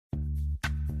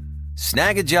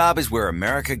Snag a Job is where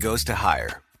America goes to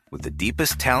hire, with the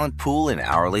deepest talent pool in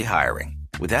hourly hiring.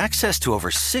 With access to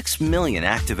over 6 million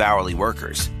active hourly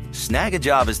workers, Snag a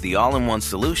Job is the all-in-one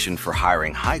solution for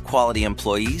hiring high-quality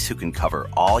employees who can cover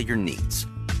all your needs.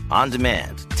 On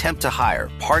demand, temp to hire,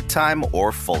 part-time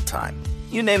or full-time.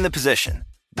 You name the position.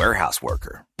 Warehouse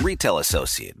worker, retail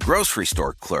associate, grocery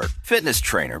store clerk, fitness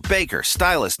trainer, baker,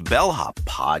 stylist, bellhop,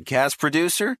 podcast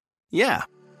producer. Yeah,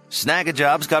 Snag a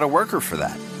Job's got a worker for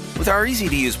that. With our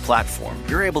easy-to-use platform,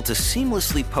 you're able to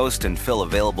seamlessly post and fill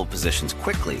available positions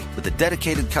quickly with a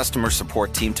dedicated customer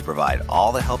support team to provide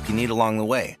all the help you need along the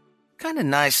way. Kind of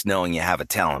nice knowing you have a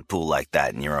talent pool like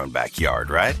that in your own backyard,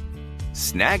 right?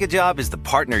 Snag a Job is the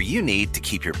partner you need to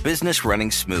keep your business running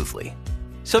smoothly.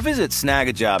 So visit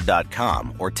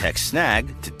snagajob.com or text SNAG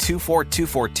to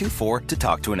 242424 to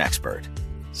talk to an expert.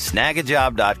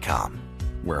 Snagajob.com,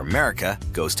 where America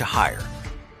goes to hire.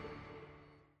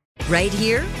 Right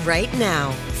here, right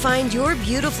now. Find your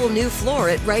beautiful new floor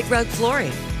at Right Rug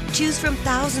Flooring. Choose from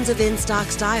thousands of in-stock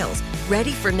styles,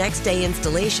 ready for next day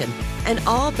installation, and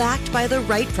all backed by the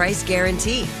right price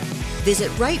guarantee. Visit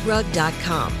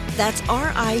rightrug.com. That's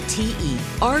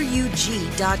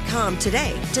RITERUG.com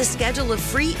today to schedule a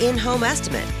free in-home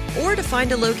estimate or to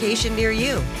find a location near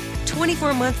you.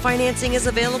 24-month financing is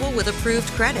available with approved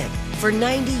credit. For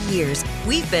 90 years,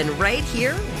 we've been right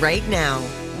here, right now.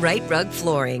 Right Rug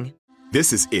Flooring.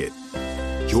 This is it.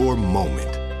 Your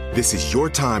moment. This is your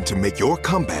time to make your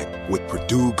comeback with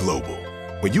Purdue Global.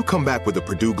 When you come back with a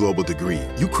Purdue Global degree,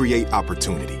 you create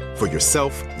opportunity for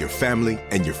yourself, your family,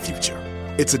 and your future.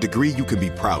 It's a degree you can be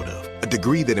proud of, a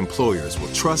degree that employers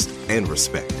will trust and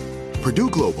respect. Purdue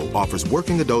Global offers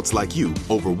working adults like you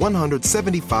over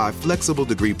 175 flexible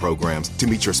degree programs to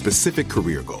meet your specific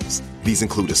career goals. These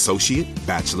include associate,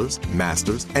 bachelor's,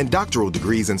 master's, and doctoral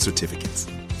degrees and certificates.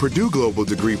 Purdue Global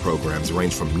degree programs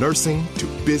range from nursing to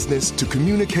business to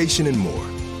communication and more.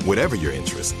 Whatever your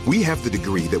interest, we have the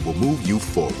degree that will move you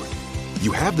forward.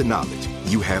 You have the knowledge,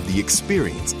 you have the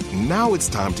experience. Now it's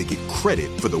time to get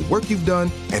credit for the work you've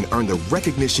done and earn the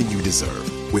recognition you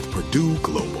deserve with Purdue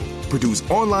Global, Purdue's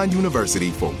online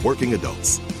university for working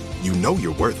adults. You know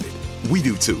you're worth it. We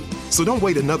do too. So don't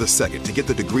wait another second to get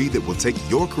the degree that will take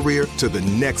your career to the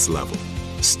next level.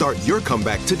 Start your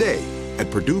comeback today at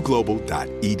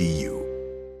purdueglobal.edu.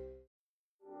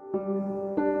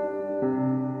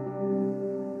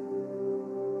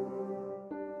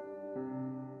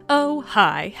 Oh,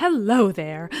 hi. Hello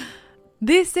there.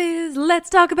 This is Let's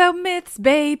Talk About Myths,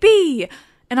 baby.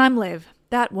 And I'm Liv,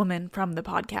 that woman from the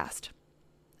podcast.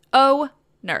 Oh,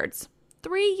 nerds.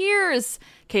 3 years.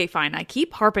 Okay, fine. I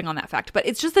keep harping on that fact, but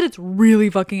it's just that it's really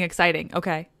fucking exciting,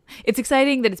 okay? It's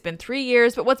exciting that it's been 3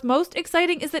 years, but what's most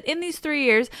exciting is that in these 3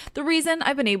 years, the reason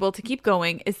I've been able to keep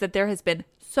going is that there has been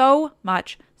so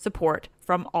much support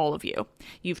from all of you.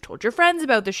 You've told your friends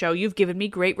about the show, you've given me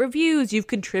great reviews, you've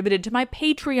contributed to my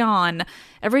Patreon.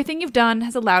 Everything you've done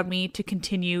has allowed me to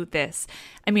continue this.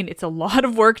 I mean, it's a lot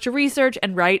of work to research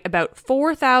and write about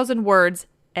 4,000 words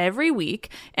every week,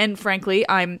 and frankly,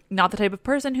 I'm not the type of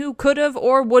person who could have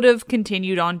or would have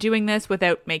continued on doing this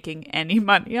without making any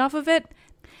money off of it.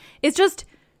 It's just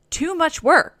too much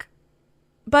work.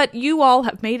 But you all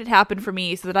have made it happen for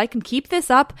me so that I can keep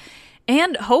this up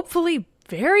and hopefully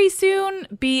very soon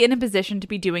be in a position to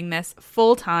be doing this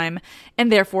full time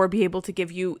and therefore be able to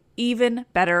give you even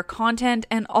better content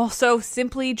and also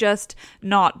simply just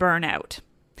not burn out.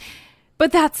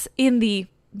 But that's in the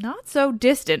not so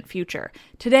distant future.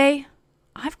 Today,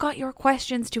 I've got your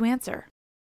questions to answer.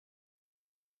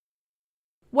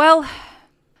 Well,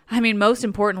 I mean, most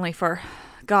importantly for,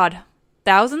 God,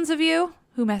 thousands of you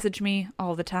who message me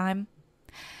all the time.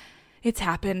 It's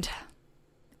happened.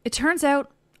 It turns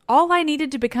out all I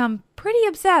needed to become pretty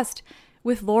obsessed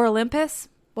with Lore Olympus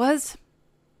was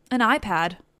an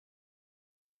iPad.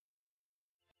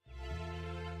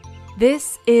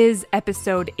 This is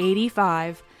episode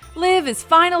 85. Liv is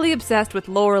finally obsessed with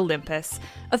Lore Olympus,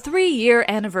 a 3-year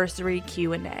anniversary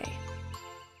Q&A.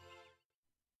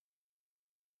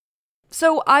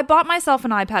 So I bought myself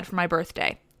an iPad for my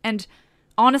birthday, and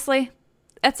honestly,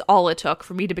 that's all it took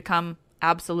for me to become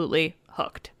absolutely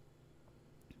hooked.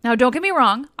 Now, don't get me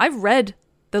wrong, I've read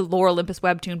the Lore Olympus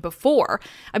webtoon before.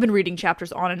 I've been reading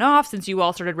chapters on and off since you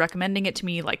all started recommending it to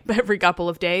me like every couple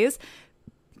of days.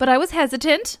 But I was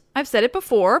hesitant. I've said it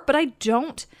before, but I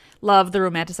don't love the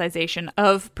romanticization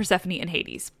of Persephone and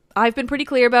Hades. I've been pretty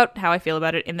clear about how I feel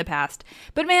about it in the past.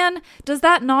 But man, does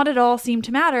that not at all seem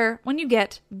to matter when you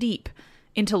get deep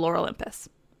into Lore Olympus.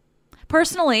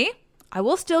 Personally, I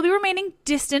will still be remaining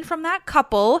distant from that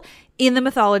couple in the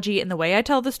mythology, in the way I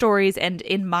tell the stories, and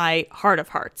in my heart of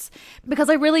hearts. Because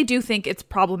I really do think it's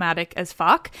problematic as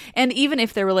fuck. And even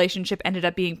if their relationship ended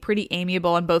up being pretty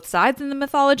amiable on both sides in the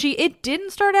mythology, it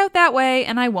didn't start out that way,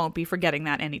 and I won't be forgetting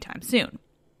that anytime soon.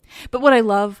 But what I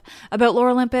love about Lore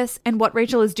Olympus and what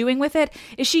Rachel is doing with it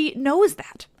is she knows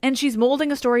that, and she's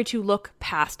molding a story to look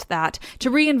past that, to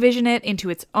re-envision it into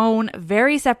its own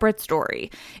very separate story.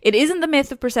 It isn't the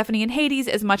myth of Persephone and Hades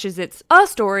as much as it's a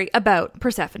story about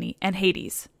Persephone and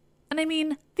Hades. And I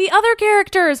mean, the other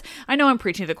characters. I know I'm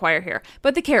preaching to the choir here,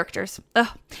 but the characters.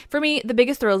 For me, the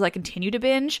biggest thrill as I continue to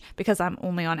binge, because I'm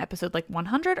only on episode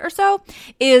 100 or so,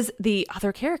 is the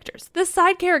other characters. The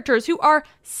side characters who are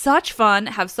such fun,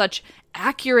 have such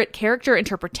accurate character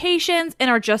interpretations, and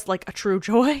are just a true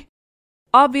joy.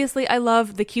 Obviously, I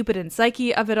love the Cupid and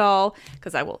Psyche of it all,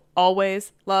 because I will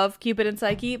always love Cupid and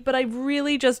Psyche, but I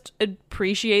really just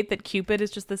appreciate that Cupid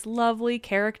is just this lovely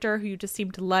character who you just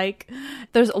seem to like.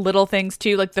 There's little things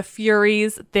too, like the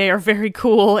Furies. They are very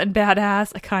cool and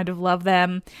badass. I kind of love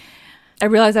them. I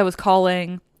realized I was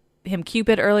calling him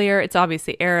Cupid earlier. It's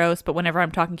obviously Eros, but whenever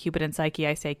I'm talking Cupid and Psyche,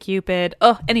 I say Cupid.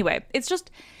 Anyway, it's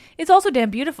also damn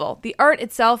beautiful. The art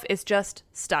itself is just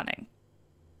stunning.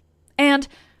 And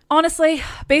honestly,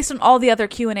 based on all the other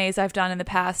Q&As I've done in the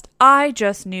past, I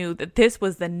just knew that this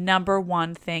was the number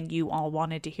one thing you all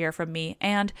wanted to hear from me,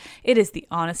 and it is the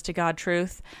honest-to-God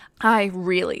truth. I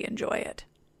really enjoy it.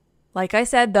 Like I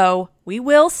said, though, we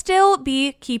will still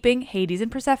be keeping Hades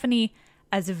and Persephone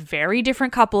as a very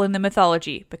different couple in the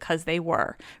mythology, because they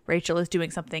were. Rachel is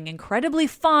doing something incredibly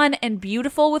fun and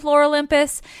beautiful with Lore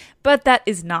Olympus, but that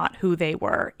is not who they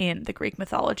were in the Greek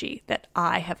mythology that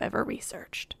I have ever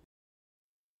researched.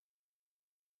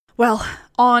 Well,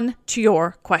 on to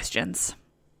your questions.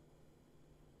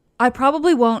 I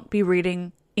probably won't be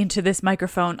reading into this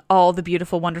microphone all the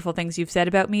beautiful, wonderful things you've said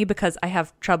about me, because I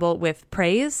have trouble with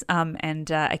praise,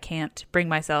 and I can't bring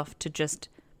myself to just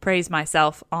praise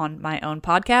myself on my own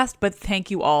podcast. But thank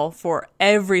you all for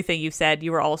everything you've said.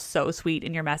 You were all so sweet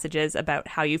in your messages about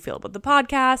how you feel about the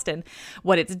podcast and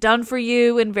what it's done for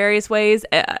you in various ways.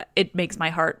 It makes my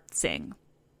heart sing.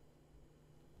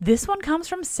 This one comes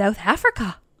from South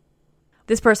Africa.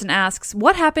 This person asks,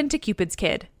 what happened to Cupid's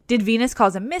kid? Did Venus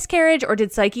cause a miscarriage, or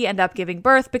did Psyche end up giving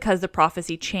birth because the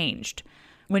prophecy changed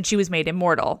when she was made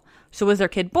immortal? So was their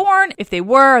kid born? If they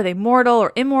were, are they mortal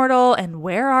or immortal? And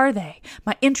where are they?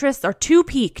 My interests are too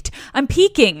piqued. I'm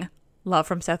peaking. Love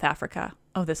from South Africa.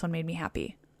 Oh, this one made me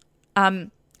happy.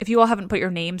 If you all haven't put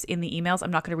your names in the emails,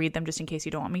 I'm not going to read them just in case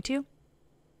you don't want me to.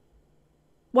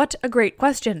 What a great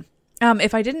question.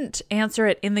 If I didn't answer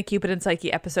it in the Cupid and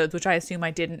Psyche episodes, which I assume I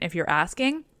didn't if you're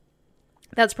asking,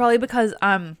 that's probably because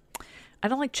I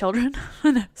don't like children.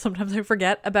 Sometimes I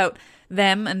forget about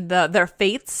them and their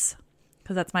fates,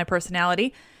 because that's my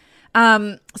personality.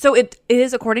 So it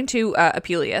is according to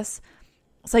Apuleius.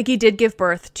 Psyche did give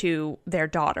birth to their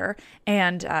daughter,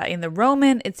 and in the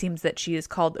Roman, it seems that she is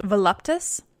called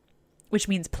Voluptas, which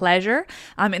means pleasure.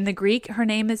 In the Greek, her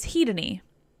name is Hedone.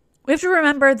 We have to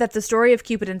remember that the story of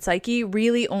Cupid and Psyche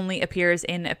really only appears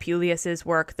in Apuleius's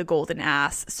work, The Golden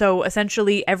Ass. So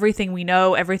essentially everything we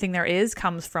know, everything there is,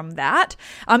 comes from that.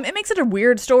 It makes it a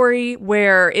weird story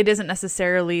where it isn't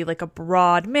necessarily like a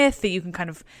broad myth that you can kind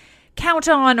of count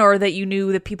on, or that you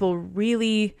knew that people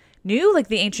really knew. Like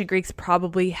the ancient Greeks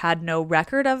probably had no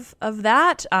record of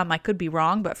that. I could be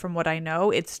wrong, but from what I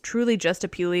know, it's truly just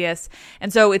Apuleius.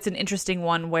 And so it's an interesting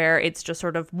one where it's just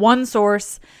sort of one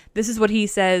source. This is what he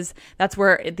says. That's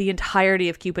where the entirety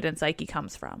of Cupid and Psyche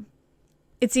comes from.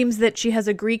 It seems that she has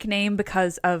a Greek name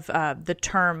because of the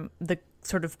term, the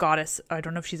sort of goddess, I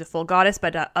don't know if she's a full goddess,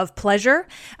 but of pleasure.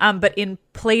 But in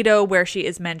Plato, where she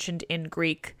is mentioned in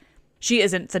Greek, she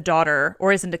isn't the daughter,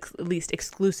 or isn't at least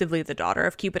exclusively the daughter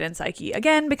of Cupid and Psyche.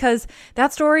 Again, because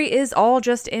that story is all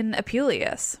just in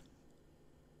Apuleius.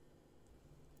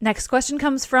 Next question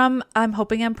comes from, I'm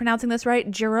hoping I'm pronouncing this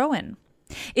right, Jeroen.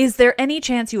 Is there any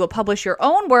chance you will publish your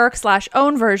own work /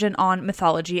 own version on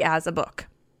mythology as a book?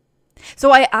 So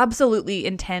I absolutely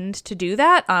intend to do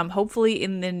that, hopefully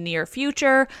in the near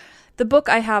future. The book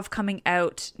I have coming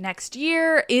out next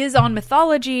year is on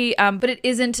mythology, but it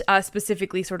isn't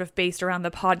specifically sort of based around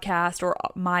the podcast or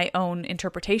my own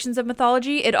interpretations of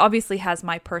mythology. It obviously has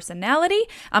my personality,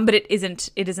 but it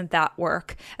isn't that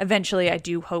work. Eventually, I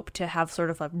do hope to have sort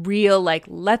of a real,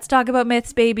 let's talk about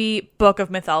myths, baby, book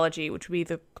of mythology, which would be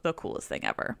the coolest thing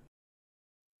ever.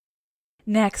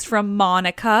 Next from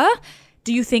Monica.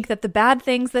 Do you think that the bad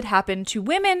things that happen to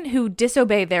women who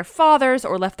disobey their fathers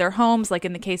or left their homes, like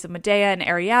in the case of Medea and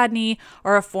Ariadne,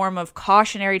 are a form of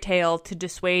cautionary tale to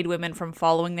dissuade women from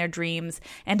following their dreams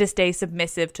and to stay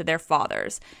submissive to their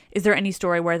fathers? Is there any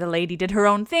story where the lady did her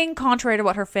own thing, contrary to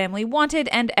what her family wanted,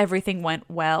 and everything went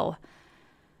well?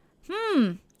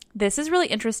 This is really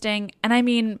interesting. And I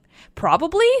mean,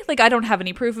 probably, like, I don't have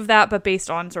any proof of that, but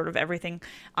based on sort of everything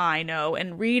I know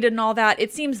and read and all that,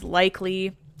 it seems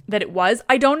likely that it was.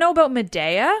 I don't know about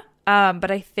Medea,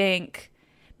 but I think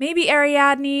maybe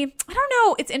Ariadne. I don't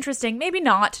know. It's interesting. Maybe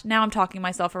not. Now I'm talking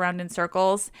myself around in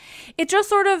circles. It just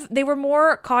sort of, they were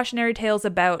more cautionary tales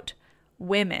about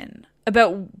women,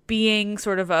 about being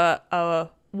sort of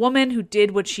a woman who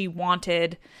did what she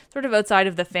wanted, sort of outside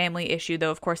of the family issue,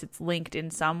 though of course it's linked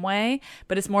in some way,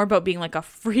 but it's more about being like a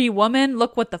free woman.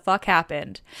 Look what the fuck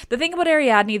happened. The thing about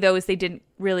Ariadne, though, is they didn't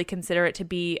really consider it to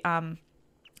be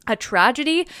a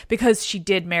tragedy because she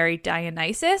did marry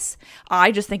Dionysus.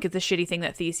 I just think it's a shitty thing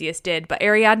that Theseus did, but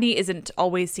Ariadne isn't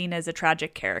always seen as a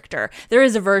tragic character. There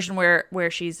is a version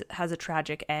where she has a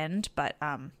tragic end, but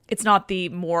it's not the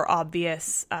more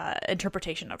obvious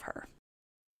interpretation of her.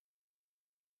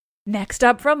 Next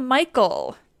up from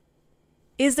Michael.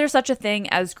 Is there such a thing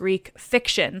as Greek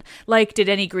fiction? Like, did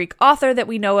any Greek author that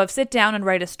we know of sit down and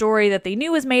write a story that they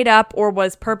knew was made up or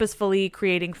was purposefully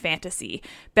creating fantasy?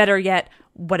 Better yet,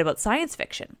 what about science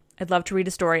fiction? I'd love to read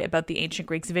a story about the ancient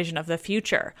Greeks' vision of the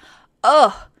future.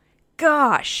 Ugh,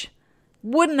 gosh,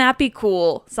 wouldn't that be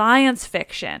cool? Science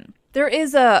fiction. There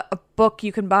is a book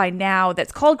you can buy now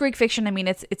that's called Greek fiction. I mean,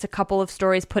 it's a couple of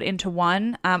stories put into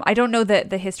one. I don't know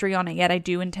the history on it yet. I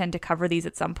do intend to cover these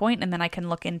at some point, and then I can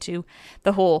look into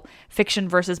the whole fiction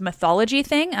versus mythology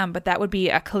thing. But that would be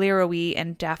Calliope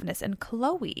and Daphnis and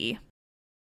Chloe.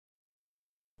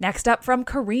 Next up from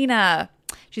Karina.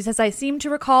 She says, I seem to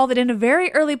recall that in a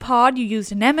very early pod you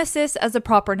used nemesis as a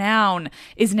proper noun.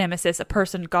 Is nemesis a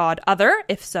person, god, other?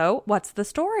 If so, what's the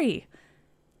story?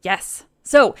 Yes.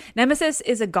 So, Nemesis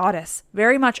is a goddess,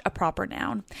 very much a proper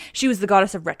noun. She was the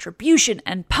goddess of retribution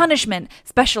and punishment,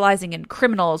 specializing in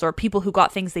criminals or people who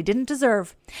got things they didn't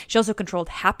deserve. She also controlled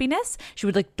happiness. She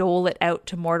would dole it out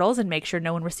to mortals and make sure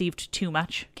no one received too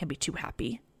much, can be too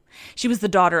happy. She was the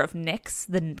daughter of Nyx,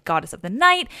 the goddess of the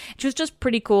night. She was just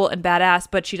pretty cool and badass,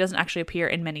 but she doesn't actually appear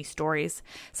in many stories.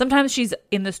 Sometimes she's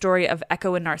in the story of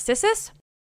Echo and Narcissus.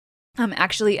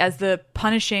 Actually as the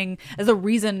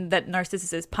reason that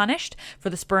Narcissus is punished for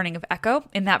the spurning of Echo.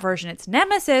 In that version, it's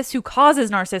Nemesis who causes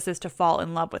Narcissus to fall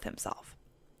in love with himself.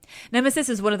 Nemesis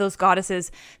is one of those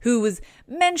goddesses who was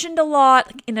mentioned a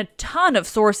lot in a ton of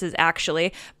sources,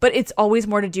 actually, but it's always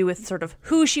more to do with sort of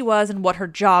who she was and what her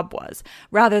job was,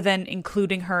 rather than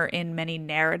including her in many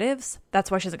narratives. That's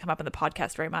why she doesn't come up in the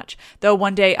podcast very much. Though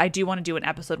one day I do want to do an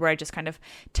episode where I just kind of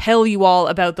tell you all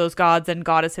about those gods and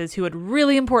goddesses who had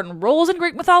really important roles in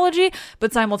Greek mythology,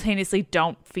 but simultaneously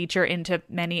don't feature into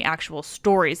many actual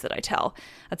stories that I tell.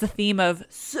 That's a theme of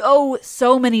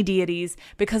so many deities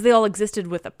because they all existed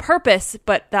with a purpose,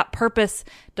 but that purpose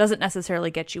doesn't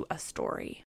necessarily get you a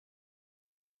story.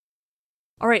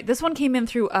 All right, this one came in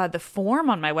through the form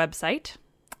on my website.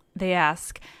 They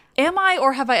ask, am I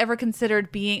or have I ever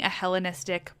considered being a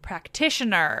Hellenistic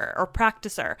practitioner or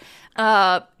practicer?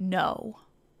 No.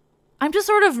 I'm just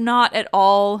sort of not at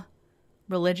all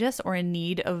religious or in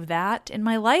need of that in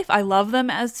my life. I love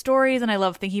them as stories and I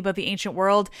love thinking about the ancient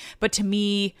world, but to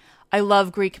me, I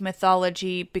love Greek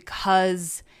mythology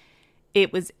because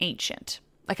it was ancient.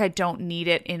 I don't need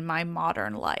it in my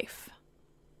modern life.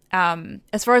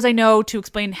 As far as I know, to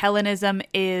explain Hellenism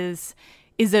is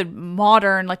a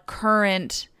modern,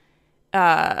 current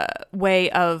way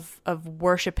of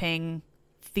worshiping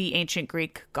the ancient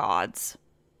Greek gods.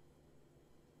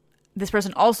 This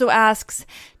person also asks,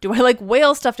 do I like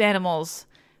whale stuffed animals?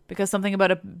 Because something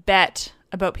about a bet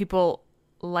about people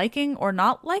liking or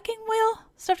not liking whale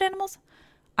stuffed animals.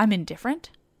 I'm indifferent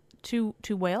to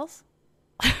whales.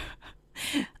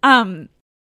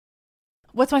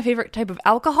 What's my favorite type of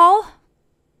alcohol?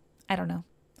 I don't know.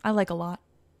 I like a lot.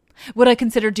 Would I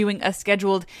consider doing a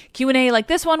scheduled Q&A like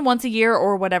this one once a year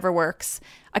or whatever works?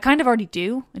 I kind of already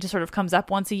do. It just sort of comes up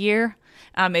once a year.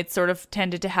 It's sort of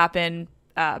tended to happen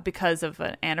because of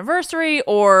an anniversary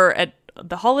or at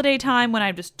the holiday time when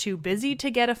I'm just too busy to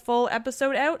get a full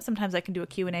episode out. Sometimes I can do a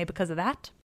Q&A because of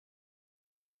that.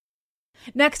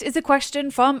 Next is a question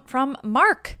from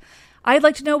Mark. I'd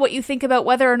like to know what you think about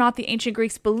whether or not the ancient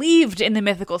Greeks believed in the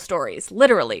mythical stories,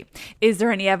 literally. Is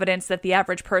there any evidence that the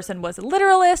average person was a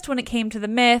literalist when it came to the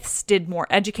myths? Did more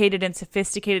educated and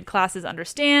sophisticated classes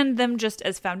understand them just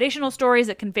as foundational stories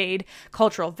that conveyed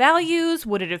cultural values?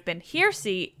 Would it have been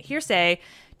hearsay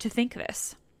to think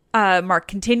this? Mark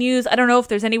continues, I don't know if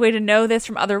there's any way to know this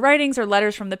from other writings or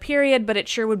letters from the period, but it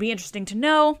sure would be interesting to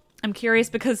know. I'm curious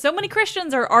because so many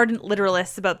Christians are ardent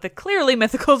literalists about the clearly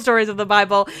mythical stories of the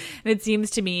Bible, and it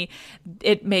seems to me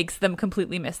it makes them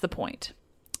completely miss the point.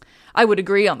 I would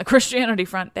agree on the Christianity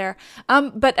front there.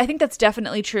 But I think that's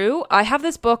definitely true. I have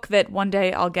this book that one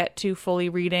day I'll get to fully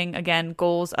reading, again,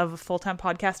 Goals of a Full-Time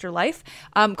Podcaster Life,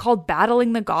 called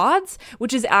Battling the Gods,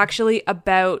 which is actually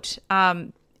about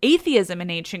atheism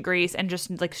in ancient Greece and just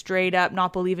like straight up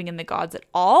not believing in the gods at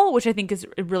all, which I think is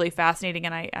really fascinating,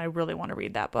 and I really want to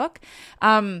read that book.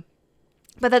 But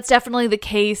that's definitely the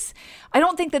case. I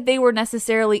don't think that they were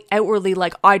necessarily outwardly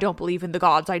like, I don't believe in the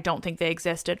gods, I don't think they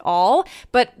exist at all,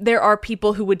 but there are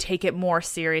people who would take it more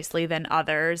seriously than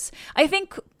others. I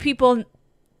think people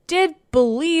did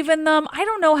believe in them. I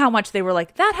don't know how much they were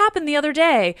like, that happened the other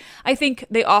day. I think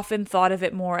they often thought of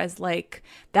it more as like,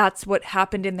 that's what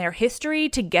happened in their history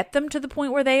to get them to the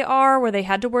point where they are, where they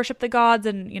had to worship the gods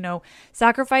and,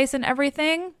 sacrifice and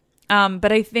everything.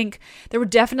 But I think there were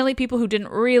definitely people who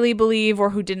didn't really believe or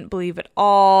who didn't believe at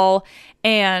all.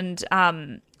 And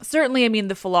certainly,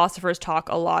 the philosophers talk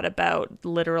a lot about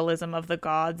literalism of the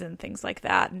gods and things like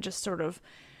that, and just sort of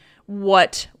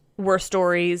what were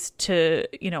stories to,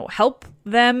 help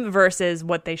them versus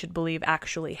what they should believe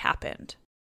actually happened.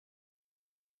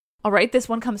 All right, this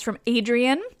one comes from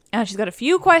Adrian. She's got a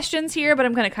few questions here, but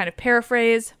I'm going to kind of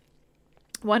paraphrase.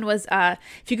 One was,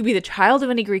 if you could be the child of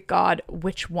any Greek god,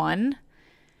 which one?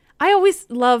 I always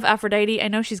love Aphrodite. I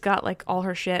know she's got like all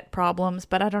her shit problems,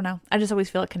 but I don't know. I just always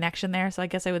feel a connection there, so I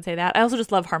guess I would say that. I also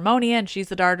just love Harmonia, and she's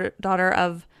the daughter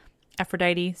of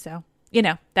Aphrodite, so,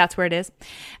 that's where it is.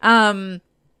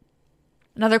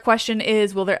 Another question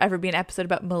is, will there ever be an episode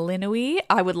about Malinois?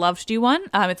 I would love to do one.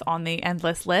 It's on the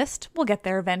endless list. We'll get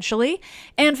there eventually.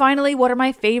 And finally, what are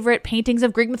my favorite paintings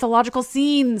of Greek mythological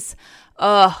scenes?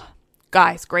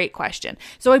 Guys, great question.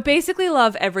 So I basically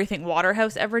love everything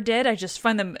Waterhouse ever did. I just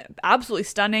find them absolutely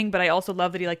stunning, but I also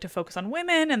love that he liked to focus on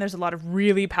women, and there's a lot of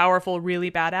really powerful,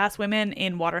 really badass women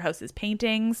in Waterhouse's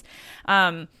paintings.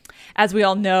 As we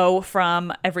all know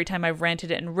from every time I've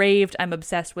rented it and raved, I'm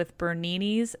obsessed with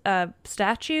Bernini's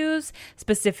statues,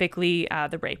 specifically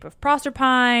the Rape of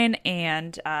Proserpine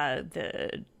and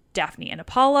the Daphne and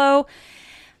Apollo.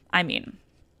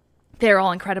 They're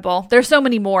all incredible. There's so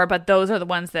many more, but those are the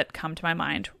ones that come to my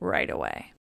mind right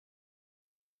away.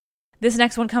 This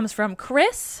next one comes from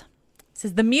Chris. It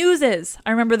says, the Muses. I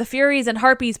remember the Furies and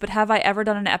Harpies, but have I ever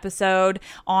done an episode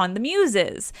on the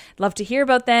Muses? Love to hear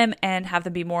about them and have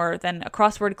them be more than a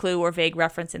crossword clue or vague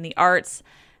reference in the arts.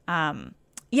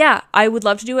 Yeah, I would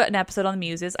love to do an episode on the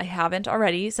Muses. I haven't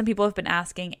already. Some people have been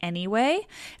asking anyway.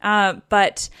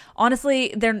 But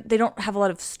honestly, they don't have a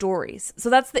lot of stories. So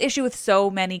that's the issue with so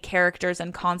many characters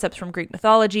and concepts from Greek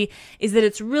mythology, is that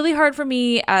it's really hard for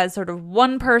me as sort of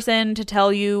one person to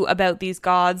tell you about these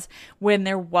gods when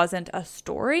there wasn't a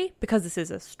story, because this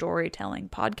is a storytelling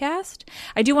podcast.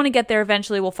 I do want to get there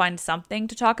eventually. We'll find something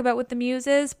to talk about with the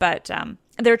Muses, but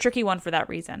they're a tricky one for that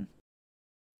reason.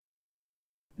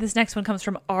 This next one comes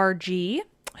from RG,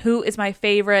 who is my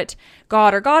favorite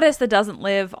god or goddess that doesn't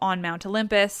live on Mount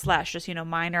Olympus / just,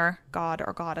 minor god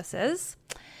or goddesses.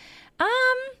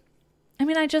 I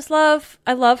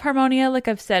love Harmonia, like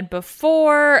I've said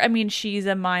before. She's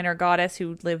a minor goddess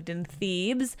who lived in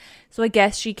Thebes, so I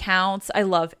guess she counts. I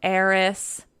love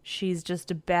Eris. She's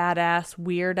just a badass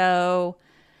weirdo.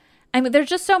 There's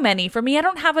just so many. For me, I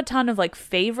don't have a ton of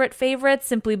favorites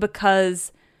simply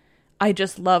because I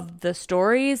just love the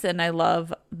stories and I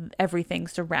love everything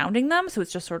surrounding them. So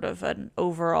it's just sort of an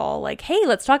overall hey,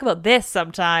 let's talk about this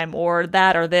sometime, or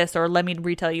that or this, or let me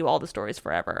retell you all the stories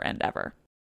forever and ever.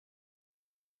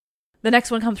 The next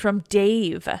one comes from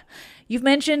Dave. You've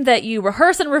mentioned that you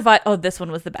rehearse and revise. Oh, this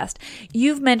one was the best.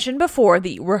 You've mentioned before that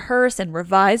you rehearse and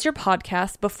revise your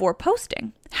podcast before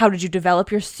posting. How did you develop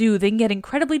your soothing yet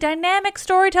incredibly dynamic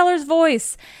storyteller's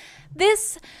voice?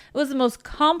 This was the most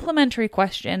complimentary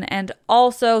question and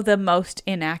also the most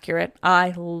inaccurate.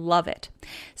 I love it.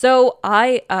 So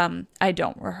I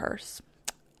don't rehearse.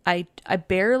 I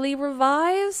barely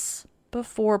revise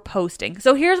before posting.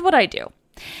 So here's what I do.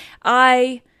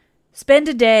 I spend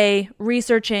a day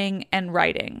researching and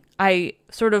writing. I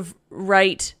sort of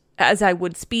write as I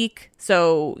would speak.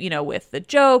 So, with the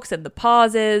jokes and the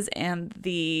pauses and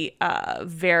the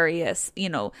various,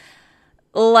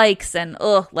 likes and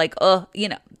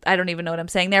I don't even know what I'm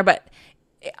saying there, but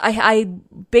I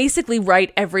basically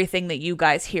write everything that you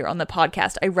guys hear on the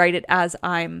podcast. I write it as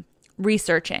I'm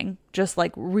researching, just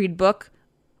like read book,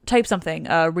 type something,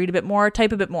 read a bit more,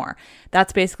 type a bit more.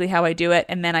 That's basically how I do it.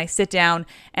 And then I sit down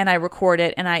and I record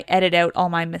it and I edit out all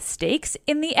my mistakes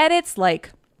in the edits,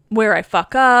 like where I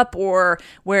fuck up or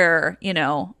where,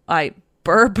 I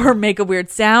burp or make a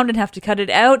weird sound and have to cut it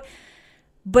out.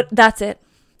 But that's it.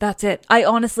 I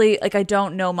honestly, I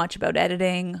don't know much about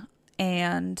editing.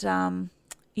 And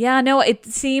it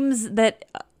seems that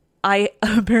I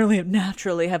apparently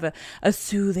naturally have a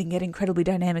soothing yet incredibly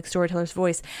dynamic storyteller's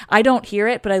voice. I don't hear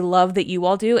it, but I love that you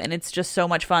all do. And it's just so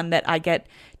much fun that I get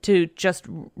to just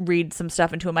read some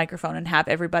stuff into a microphone and have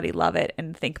everybody love it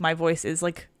and think my voice is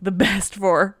like the best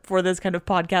for this kind of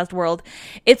podcast world.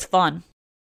 It's fun.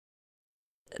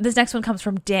 This next one comes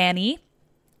from Danny.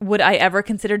 Would I ever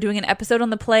consider doing an episode on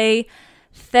the play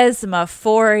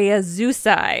Thesmophoria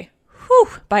Zeusai?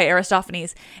 By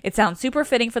Aristophanes. It sounds super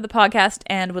fitting for the podcast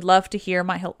and she would love to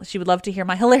hear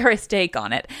my hilarious take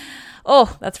on it.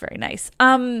 Oh, that's very nice.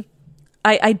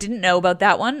 I didn't know about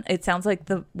that one. It sounds like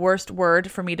the worst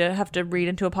word for me to have to read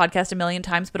into a podcast a million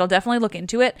times, but I'll definitely look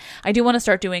into it. I do want to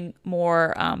start doing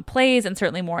more plays and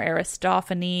certainly more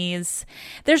Aristophanes.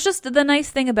 There's just the nice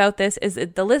thing about this is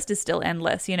the list is still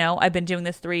endless. I've been doing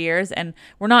this 3 years and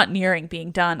we're not nearing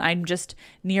being done. I'm just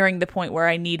nearing the point where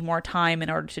I need more time in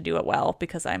order to do it well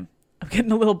because I'm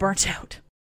getting a little burnt out.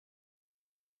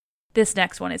 This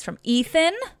next one is from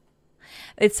Ethan.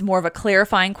 It's more of a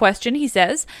clarifying question, he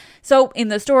says. So, in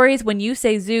the stories, when you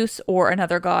say Zeus or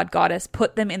another god, goddess,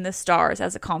 put them in the stars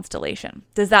as a constellation,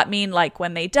 does that mean like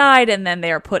when they died and then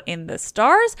they are put in the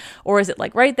stars? Or is it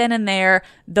like right then and there,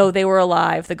 though they were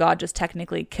alive, the god just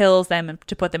technically kills them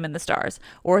to put them in the stars?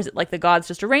 Or is it like the gods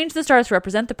just arrange the stars to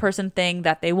represent the person thing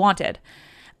that they wanted?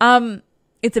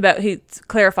 He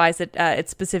clarifies that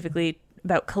it's specifically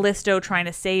about Callisto trying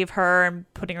to save her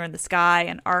and putting her in the sky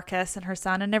and Arcas and her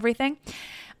son and everything.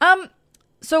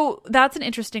 So that's an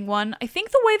interesting one. I think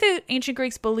the way the ancient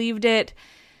Greeks believed it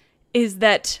is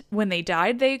that when they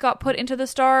died, they got put into the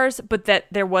stars, but that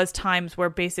there was times where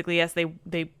basically, yes,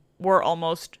 they were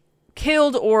almost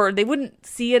killed, or they wouldn't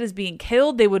see it as being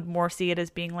killed. They would more see it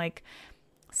as being like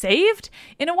saved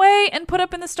in a way and put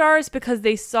up in the stars because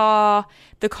they saw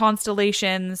the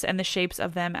constellations and the shapes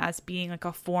of them as being like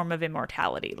a form of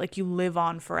immortality, like you live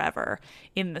on forever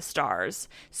in the stars.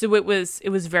 So it was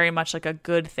very much like a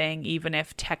good thing, even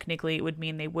if technically it would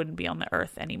mean they wouldn't be on the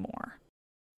earth anymore.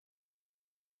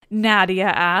 Nadia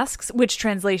asks, which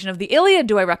translation of the Iliad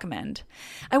do I recommend?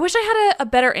 I wish I had a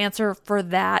better answer for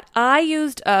that. I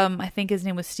used, I think his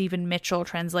name was Stephen Mitchell,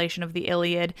 translation of the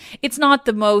Iliad. It's not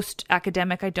the most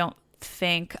academic, I don't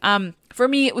think. For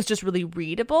me, it was just really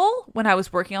readable when I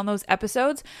was working on those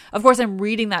episodes. Of course, I'm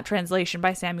reading that translation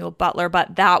by Samuel Butler,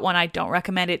 but that one I don't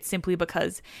recommend it simply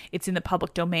because it's in the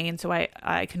public domain, so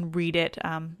I can read it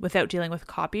without dealing with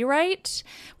copyright,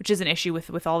 which is an issue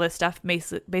with all this stuff,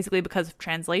 basically because of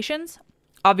translations.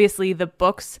 Obviously, the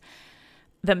books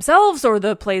themselves or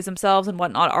the plays themselves and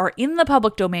whatnot are in the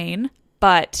public domain,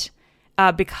 but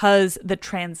because the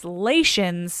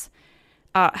translations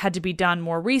had to be done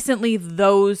more recently,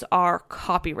 those are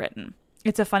copywritten.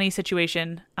 It's a funny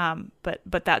situation, but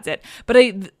that's it.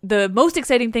 But the most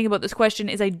exciting thing about this question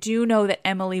is I do know that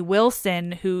Emily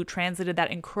Wilson, who translated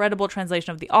that incredible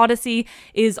translation of the Odyssey,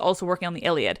 is also working on the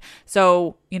Iliad.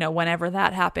 So, whenever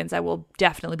that happens, I will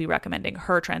definitely be recommending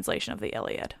her translation of the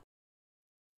Iliad.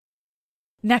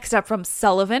 Next up from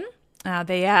Sullivan,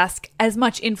 they ask, as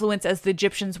much influence as the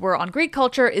Egyptians were on Greek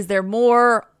culture, is there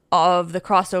more of the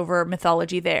crossover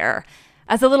mythology there?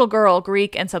 As a little girl,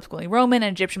 Greek and subsequently Roman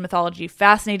and Egyptian mythology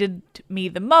fascinated me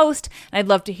the most, and I'd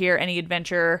love to hear any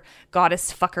adventure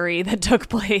goddess fuckery that took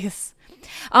place.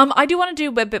 I do want to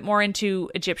do a bit more into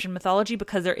Egyptian mythology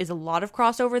because there is a lot of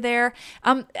crossover there.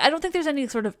 I don't think there's any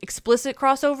sort of explicit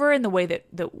crossover in the way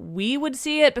that we would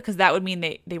see it, because that would mean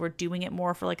they were doing it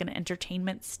more for like an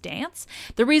entertainment stance.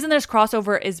 The reason there's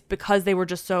crossover is because they were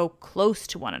just so close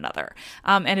to one another.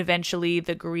 And eventually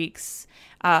the Greeks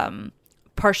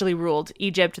partially ruled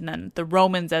Egypt and then the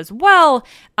Romans as well.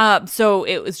 So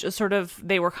it was just sort of,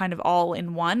 they were kind of all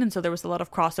in one. And so there was a lot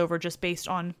of crossover just based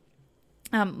on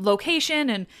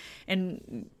location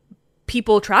and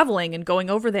people traveling and going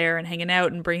over there and hanging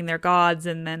out and bringing their gods,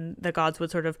 and then the gods would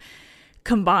sort of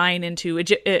combine into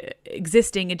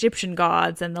existing Egyptian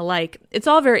gods and the like. It's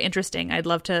all very interesting. I'd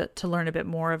love to learn a bit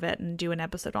more of it and do an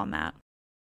episode on that.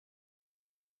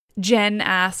 Jen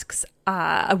asks,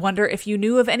 I wonder if you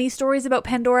knew of any stories about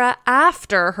Pandora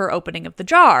after her opening of the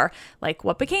jar. Like,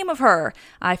 what became of her?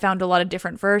 I found a lot of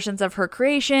different versions of her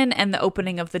creation and the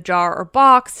opening of the jar or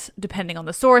box, depending on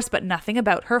the source, but nothing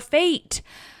about her fate.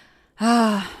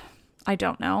 I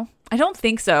don't know. I don't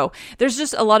think so. There's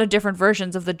just a lot of different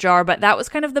versions of the jar, but that was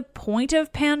kind of the point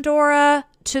of Pandora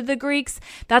to the Greeks.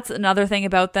 That's another thing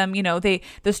about them. You know, the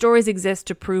stories exist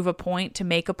to prove a point, to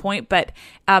make a point, but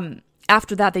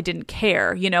after that, they didn't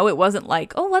care. You know, it wasn't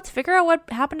like, oh, let's figure out what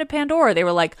happened to Pandora. They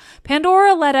were like,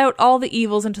 Pandora let out all the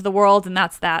evils into the world, and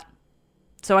that's that.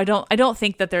 So I don't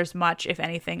think that there's much, if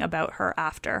anything, about her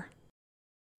after.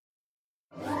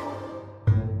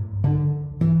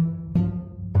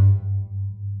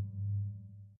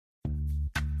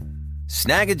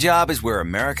 Snag a Job is where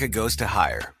America goes to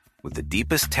hire, with the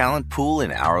deepest talent pool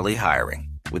in hourly hiring.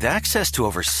 With access to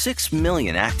over 6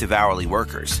 million active hourly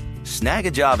workers, Snag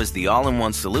a Job is the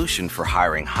all-in-one solution for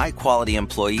hiring high-quality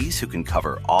employees who can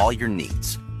cover all your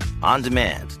needs. On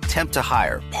demand, temp to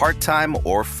hire, part-time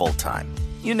or full-time.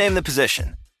 You name the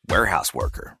position. Warehouse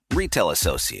worker, retail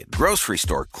associate, grocery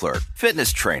store clerk,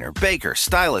 fitness trainer, baker,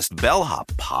 stylist, bellhop,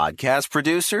 podcast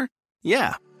producer.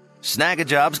 Yeah, Snag a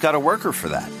Job's got a worker for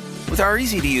that. With our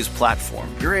easy-to-use platform,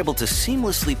 you're able to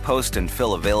seamlessly post and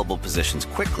fill available positions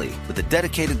quickly with a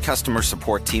dedicated customer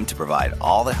support team to provide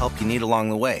all the help you need along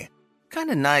the way. Kind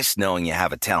of nice knowing you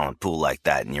have a talent pool like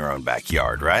that in your own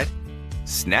backyard, right?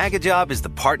 Snag a Job is the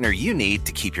partner you need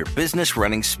to keep your business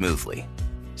running smoothly.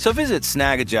 So visit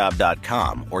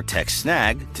snagajob.com or text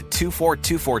snag to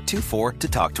 242424 to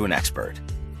talk to an expert.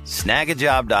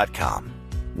 Snagajob.com,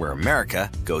 where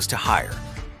America goes to hire.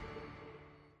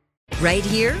 Right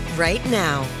here, right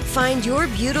now. Find your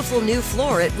beautiful new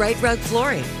floor at Right Rug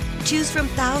Flooring. Choose from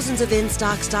thousands of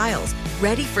in-stock styles,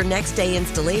 ready for next day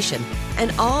installation,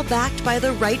 and all backed by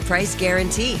the right price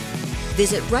guarantee.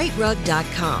 Visit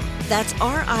rightrug.com. That's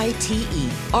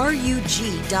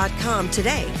RITERUG.com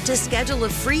today to schedule a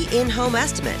free in-home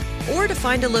estimate or to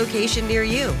find a location near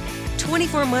you.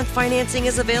 24-month financing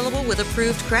is available with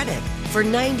approved credit. For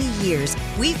 90 years,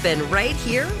 we've been right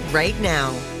here, right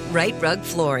now. Right Rug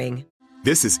Flooring.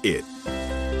 This is it.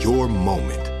 Your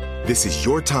moment. This is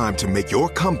your time to make your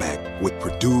comeback with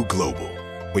Purdue Global.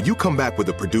 When you come back with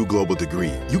a Purdue Global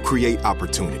degree, you create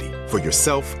opportunity for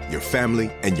yourself, your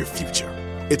family, and your future.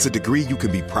 It's a degree you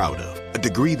can be proud of, a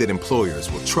degree that employers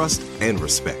will trust and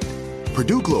respect.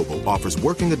 Purdue Global offers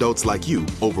working adults like you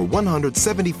over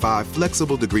 175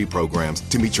 flexible degree programs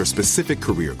to meet your specific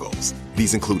career goals.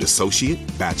 These include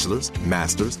associate, bachelor's,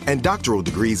 master's, and doctoral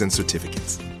degrees and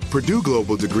certificates. Purdue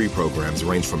Global degree programs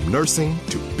range from nursing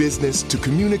to business to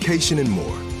communication and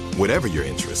more. Whatever your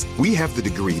interest, we have the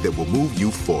degree that will move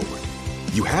you forward.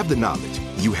 You have the knowledge,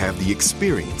 you have the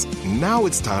experience. Now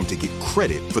it's time to get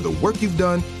credit for the work you've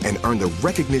done and earn the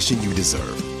recognition you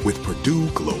deserve with Purdue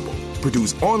Global,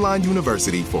 Purdue's online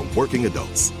university for working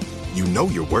adults. You know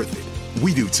you're worth it.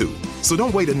 We do too. So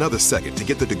don't wait another second to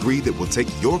get the degree that will take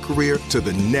your career to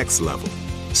the next level.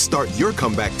 Start your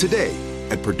comeback today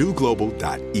at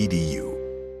purdueglobal.edu.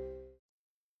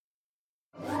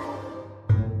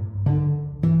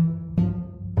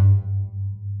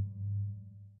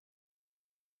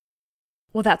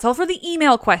 Well, that's all for the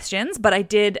email questions, but I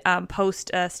did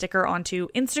post a sticker onto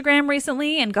Instagram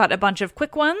recently and got a bunch of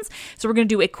quick ones. So we're going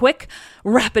to do a quick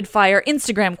rapid fire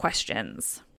Instagram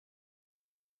questions.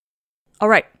 All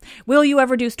right. Will you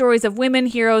ever do stories of women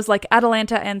heroes like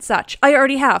Atalanta and such? I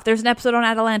already have. There's an episode on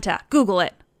Atalanta. Google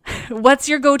it. What's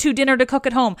your go-to dinner to cook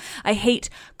at home? I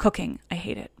hate cooking. I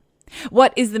hate it.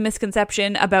 What is the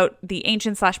misconception about the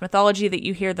ancient/mythology that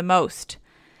you hear the most?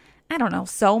 I don't know.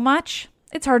 So much.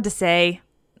 It's hard to say.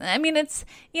 I mean, it's,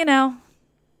 I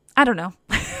don't know.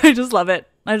 I just love it.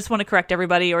 I just want to correct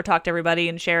everybody or talk to everybody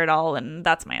and share it all, and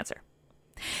that's my answer.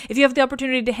 If you have the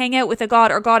opportunity to hang out with a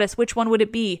god or goddess, which one would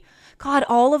it be? God,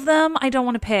 all of them? I don't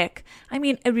want to pick. I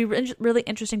mean, it'd be really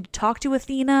interesting to talk to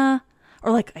Athena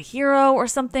or like a hero or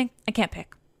something. I can't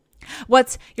pick.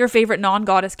 What's your favorite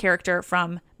non-goddess character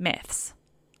from myths?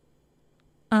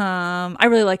 I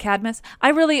really like Cadmus. I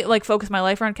really focus my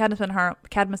life around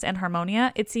Cadmus and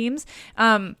Harmonia, it seems.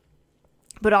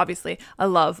 But obviously, I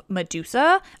love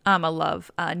Medusa. I love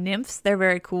nymphs. They're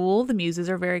very cool. The muses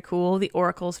are very cool. The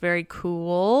oracle's very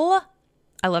cool.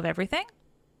 I love everything.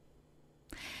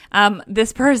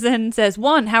 This person says,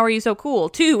 1, how are you so cool?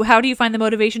 2, how do you find the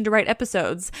motivation to write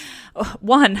episodes?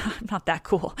 1, I'm not that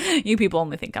cool. You people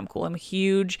only think I'm cool. I'm a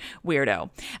huge weirdo.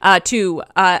 2,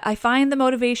 I find the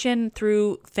motivation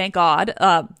through, thank God,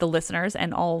 the listeners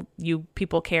and all you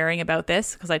people caring about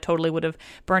this, because I totally would have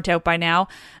burnt out by now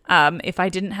if I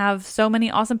didn't have so many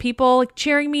awesome people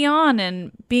cheering me on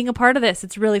and being a part of this.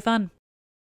 It's really fun.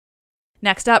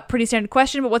 Next up, pretty standard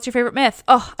question, but what's your favorite myth?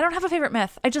 Oh, I don't have a favorite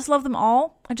myth. I just love them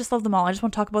all. I just want to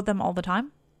talk about them all the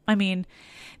time. I mean,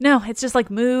 no, it's just like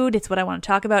mood. It's what I want to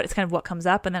talk about. It's kind of what comes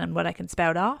up and then what I can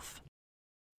spout off.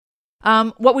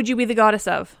 What would you be the goddess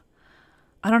of?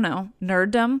 I don't know.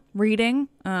 Nerddom, reading,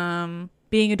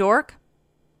 being a dork.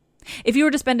 If you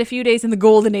were to spend a few days in the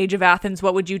golden age of Athens,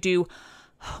 what would you do?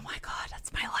 Oh my God,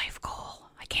 that's my life goal.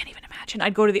 I can't even imagine.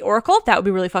 I'd go to the Oracle. That would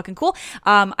be really fucking cool.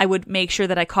 I would make sure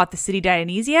that I caught the City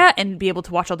Dionysia and be able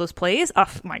to watch all those plays.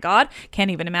 Oh my God,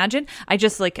 can't even imagine. I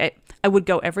would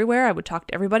go everywhere. I would talk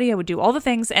to everybody. I would do all the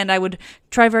things, and I would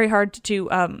try very hard to,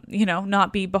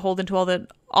 not be beholden to all the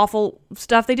awful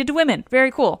stuff they did to women.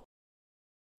 Very cool.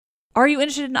 Are you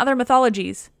interested in other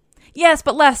mythologies? Yes,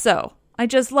 but less so. I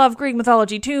just love Greek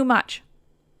mythology too much.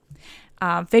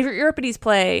 Favorite Euripides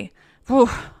play? Ooh,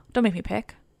 don't make me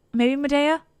pick. Maybe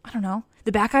Medea? I don't know.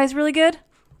 The Bacchae is really good.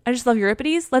 I just love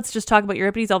Euripides. Let's just talk about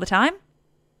Euripides all the time.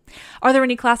 Are there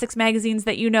any classics magazines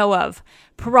that you know of?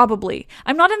 Probably.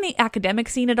 I'm not in the academic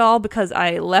scene at all because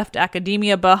I left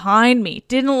academia behind me.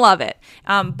 Didn't love it.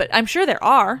 But I'm sure there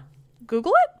are.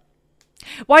 Google it.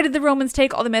 Why did the Romans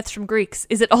take all the myths from Greeks?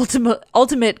 Is it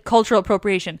ultimate cultural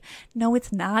appropriation? No,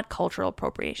 it's not cultural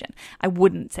appropriation. I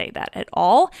wouldn't say that at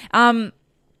all.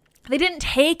 They didn't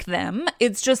take them.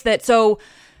 It's just that, so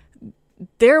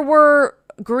there were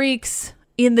Greeks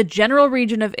in the general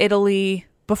region of Italy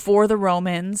before the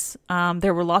Romans.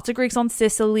 There were lots of Greeks on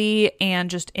Sicily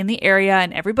and just in the area,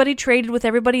 and everybody traded with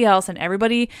everybody else, and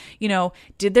everybody,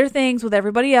 did their things with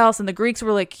everybody else, and the Greeks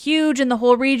were like huge in the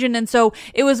whole region. And so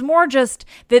it was more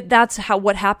that's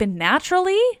what happened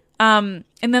naturally. And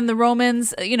then the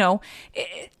Romans,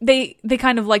 they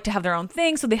kind of like to have their own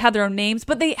thing. So they had their own names,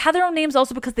 but they had their own names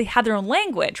also because they had their own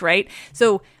language, right?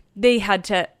 So they had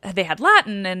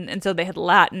Latin, and so they had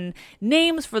Latin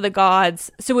names for the gods.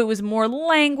 So it was more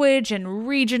language and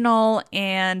regional.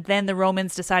 And then the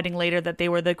Romans deciding later that they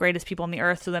were the greatest people on the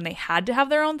earth. So then they had to have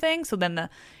their own thing. So then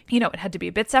it had to be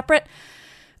a bit separate.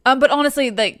 But honestly,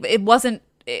 it wasn't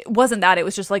that. It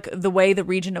was just like the way the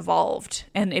region evolved,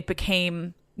 and it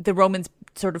became, the Romans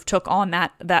sort of took on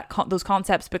those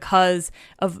concepts because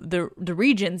of the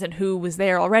regions and who was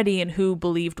there already and who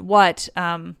believed what.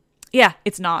 Yeah,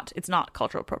 it's not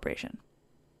cultural appropriation.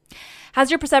 Has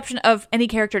your perception of any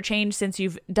character changed since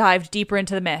you've dived deeper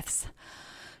into the myths?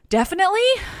 Definitely.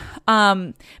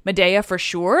 Medea for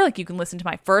sure. Like, you can listen to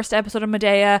my first episode of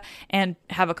Medea and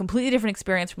have a completely different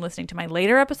experience from listening to my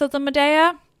later episodes of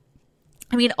Medea.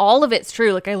 I mean, all of it's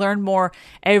true. Like, I learn more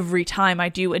every time I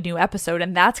do a new episode.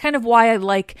 And that's kind of why I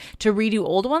like to redo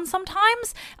old ones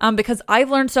sometimes, because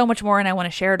I've learned so much more and I want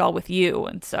to share it all with you.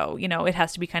 And so, it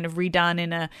has to be kind of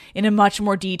redone in a much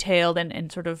more detailed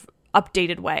and sort of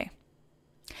updated way.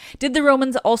 Did the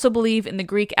Romans also believe in the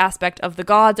Greek aspect of the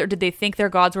gods, or did they think their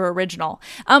gods were original?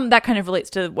 That kind of relates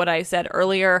to what I said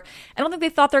earlier. I don't think they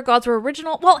thought their gods were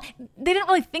original. Well, they didn't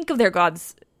really think of their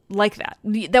gods like that.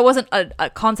 That wasn't a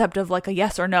concept of like a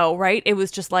yes or no, right? It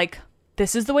was just like,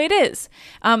 this is the way it is.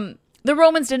 The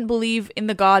Romans didn't believe in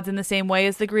the gods in the same way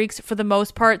as the Greeks. For the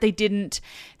most part, they didn't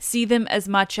see them as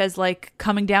much as like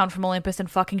coming down from Olympus and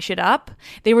fucking shit up.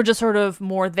 They were just sort of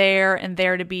more there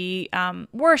to be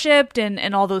worshipped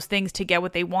and all those things to get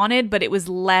what they wanted. But it was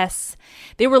less,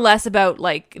 they were less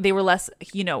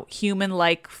human,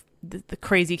 like the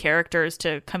crazy characters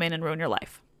to come in and ruin your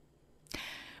life.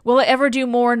 Will I ever do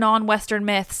more non-Western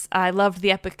myths? I loved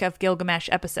the Epic of Gilgamesh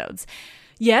episodes.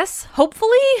 Yes,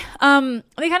 hopefully.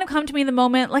 They kind of come to me in the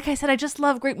moment. Like I said, I just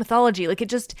love Greek mythology. Like,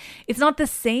 it's not the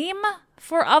same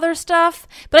for other stuff,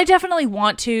 but I definitely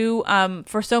want to,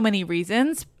 for so many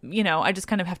reasons. I just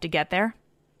kind of have to get there.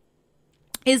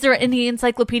 Is there any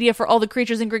encyclopedia for all the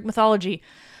creatures in Greek mythology?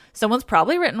 Someone's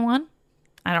probably written one.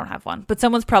 I don't have one, but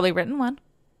someone's probably written one.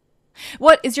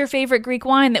 What is your favorite Greek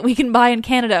wine that we can buy in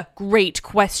Canada? Great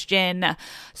question.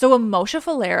 So Amoscia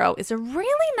Falero is a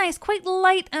really nice, quite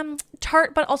light,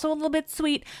 tart, but also a little bit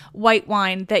sweet white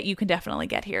wine that you can definitely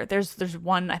get here. There's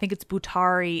one, I think it's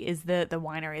Butari is the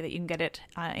winery that you can get it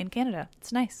in Canada.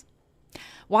 It's nice.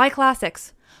 Why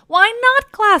classics? Why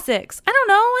not classics? I don't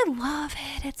know. I love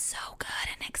it. It's so good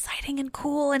and exciting and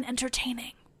cool and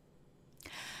entertaining.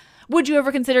 Would you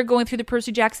ever consider going through the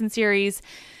Percy Jackson series?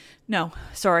 No,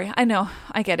 sorry. I know.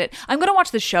 I get it. I'm going to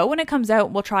watch the show when it comes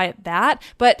out. We'll try it that.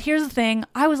 But here's the thing.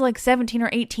 I was like 17 or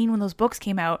 18 when those books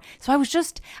came out. So I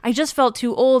just felt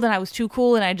too old and I was too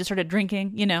cool and I just started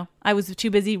drinking. You know, I was too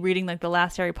busy reading like the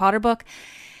last Harry Potter book.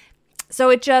 So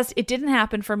it didn't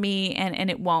happen for me and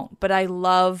it won't. But I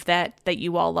love that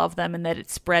you all love them and that it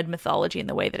spread mythology in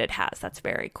the way that it has. That's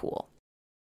very cool.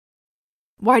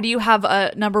 Why do you have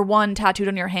a number 1 tattooed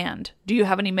on your hand? Do you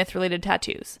have any myth-related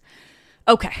tattoos?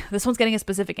 Okay, this one's getting a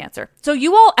specific answer. So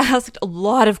you all asked a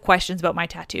lot of questions about my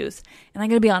tattoos. And I'm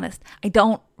going to be honest, I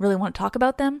don't really want to talk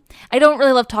about them. I don't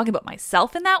really love talking about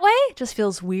myself in that way. It just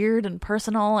feels weird and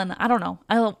personal. And I don't know.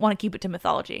 I don't want to keep it to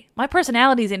mythology. My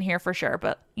personality's in here for sure.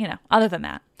 But, you know, other than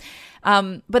that.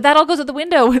 But that all goes out the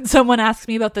window when someone asks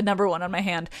me about the number 1 on my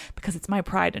hand because it's my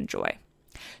pride and joy.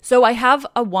 So I have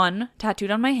a 1 tattooed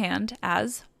on my hand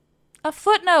as a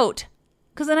footnote.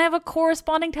 Because then I have a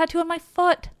corresponding tattoo on my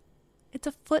foot. It's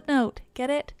a footnote. Get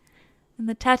it? And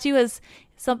the tattoo is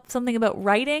something about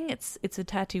writing. It's a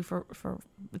tattoo for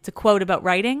it's a quote about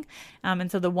writing. And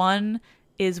so the 1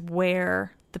 is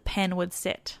where the pen would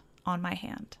sit on my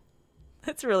hand.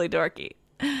 That's really dorky.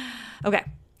 Okay.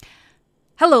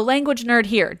 Hello, language nerd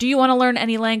here. Do you want to learn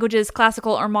any languages,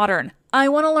 classical or modern? I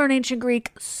want to learn ancient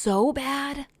Greek so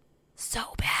bad.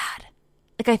 So bad.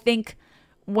 Like, I think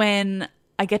when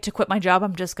I get to quit my job,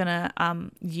 I'm just going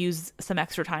to use some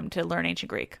extra time to learn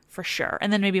ancient Greek for sure.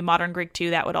 And then maybe modern Greek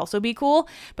too. That would also be cool.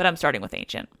 But I'm starting with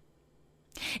ancient.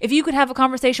 If you could have a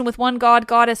conversation with one god,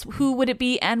 goddess, who would it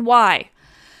be and why?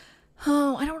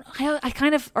 Oh, I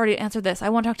kind of already answered this. I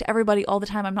want to talk to everybody all the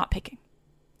time. I'm not picking.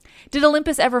 Did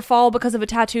Olympus ever fall because of a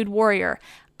tattooed warrior?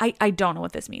 I don't know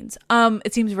what this means.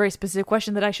 It seems a very specific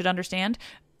question that I should understand.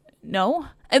 No.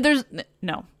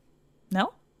 No.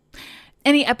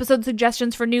 Any episode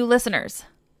suggestions for new listeners?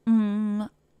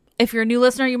 If you're a new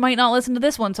listener, you might not listen to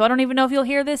this one, so I don't even know if you'll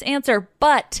hear this answer.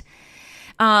 But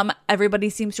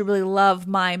everybody seems to really love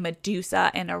my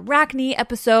Medusa and Arachne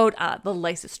episode. The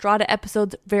Lysistrata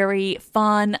episode's very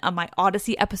fun. My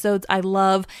Odyssey episodes I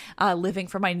love. Living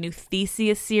for my new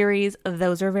Theseus series.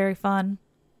 Those are very fun.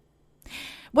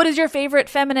 What is your favorite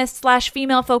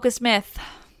feminist/female-focused myth?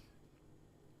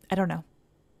 I don't know.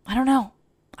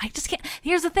 I just can't.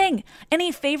 Here's the thing.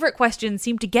 Any favorite questions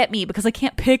seem to get me because I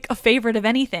can't pick a favorite of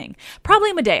anything.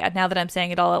 Probably Medea, now that I'm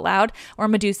saying it all out loud, or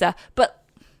Medusa, but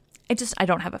I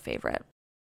don't have a favorite.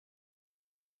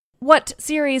 What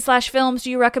series/films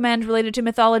do you recommend related to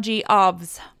mythology?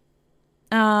 OBS.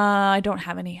 I don't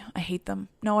have any. I hate them.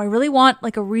 No, I really want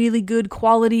like a really good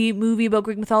quality movie about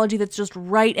Greek mythology that's just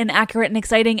right and accurate and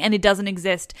exciting, and it doesn't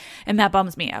exist, and that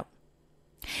bums me out.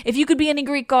 If you could be any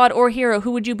Greek god or hero,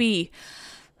 who would you be?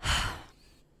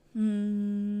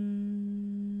 An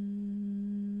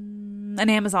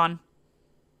Amazon.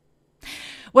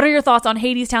 What are your thoughts on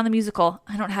Hadestown the musical?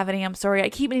 I don't have any, I'm sorry. I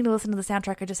keep meaning to listen to the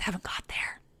soundtrack, I just haven't got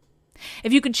there.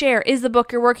 If you could share, is the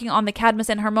book you're working on the Cadmus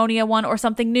and Harmonia one or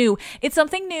something new? It's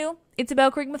something new. It's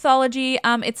about Greek mythology.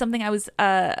 It's something I was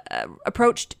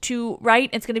approached to write.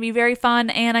 It's going to be very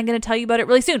fun, and I'm going to tell you about it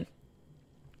really soon.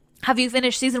 Have you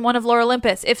finished season 1 of Lore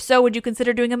Olympus? If so, would you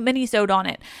consider doing a mini-sode on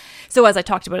it? So as I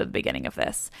talked about at the beginning of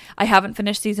this, I haven't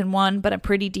finished season 1, but I'm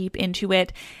pretty deep into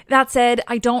it. That said,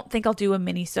 I don't think I'll do a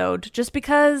mini-sode just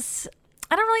because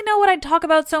I don't really know what I'd talk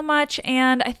about so much.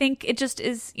 And I think it just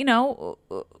is,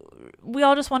 we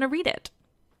all just want to read it.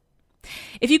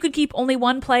 If you could keep only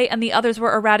one play and the others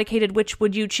were eradicated, which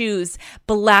would you choose?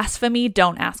 Blasphemy,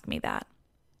 don't ask me that.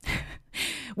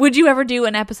 Would you ever do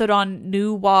an episode on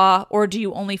Nu Wa, or do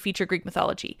you only feature Greek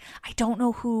mythology? I don't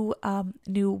know who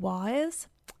Nu Wa is,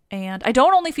 and I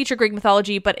don't only feature Greek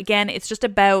mythology, but again, it's just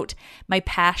about my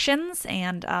passions,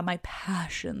 and my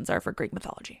passions are for Greek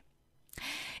mythology.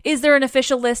 Is there an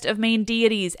official list of main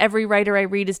deities? Every writer I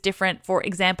read is different. For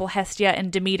example, Hestia and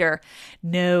Demeter.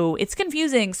 No, it's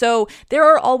confusing. So there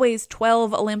are always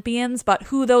 12 Olympians, but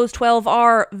who those 12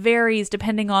 are varies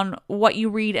depending on what you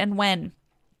read and when.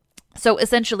 So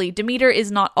essentially, Demeter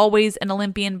is not always an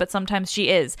Olympian, but sometimes she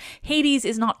is. Hades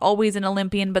is not always an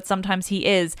Olympian, but sometimes he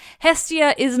is.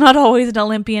 Hestia is not always an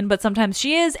Olympian, but sometimes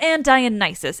she is. And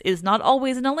Dionysus is not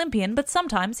always an Olympian, but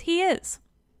sometimes he is.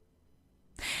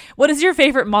 What is your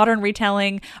favorite modern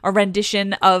retelling or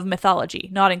rendition of mythology,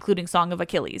 not including Song of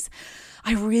Achilles?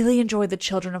 I really enjoyed The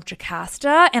Children of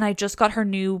Jocasta, and I just got her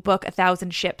new book,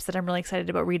 1,000 Ships, that I'm really excited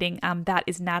about reading. That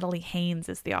is Natalie Haynes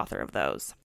is the author of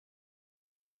those.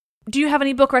 Do you have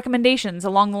any book recommendations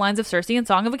along the lines of Circe and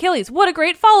Song of Achilles? What a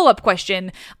great follow-up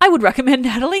question. I would recommend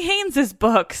Natalie Haynes'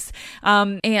 books.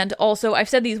 And also, I've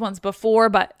said these ones before,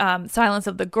 but Silence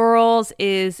of the Girls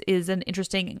is an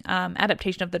interesting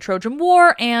adaptation of the Trojan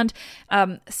War. And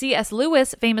C.S.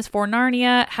 Lewis, famous for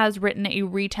Narnia, has written a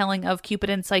retelling of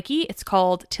Cupid and Psyche. It's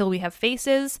called Till We Have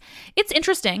Faces. It's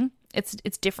interesting. It's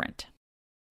different.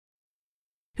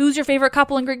 Who's your favorite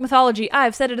couple in Greek mythology?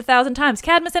 I've said it 1,000 times.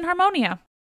 Cadmus and Harmonia.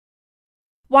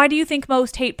 Why do you think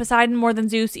most hate Poseidon more than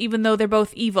Zeus, even though they're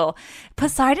both evil?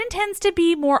 Poseidon tends to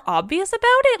be more obvious about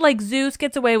it. Like, Zeus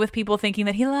gets away with people thinking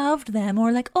that he loved them,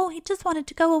 or like, oh, he just wanted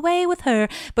to go away with her.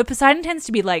 But Poseidon tends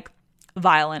to be, like,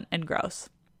 violent and gross.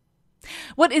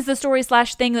 What is the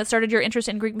story/thing that started your interest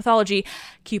in Greek mythology?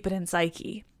 Cupid and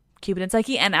Psyche. Cupid and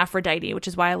Psyche and Aphrodite, which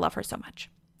is why I love her so much.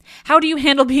 How do you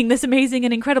handle being this amazing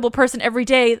and incredible person every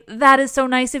day? That is so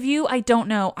nice of you. I don't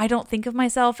know. I don't think of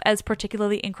myself as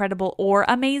particularly incredible or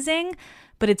amazing,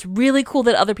 but it's really cool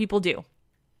that other people do.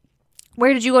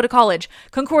 Where did you go to college?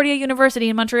 Concordia University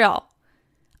in Montreal.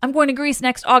 I'm going to Greece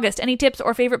next August. Any tips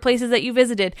or favorite places that you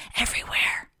visited?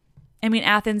 Everywhere. I mean,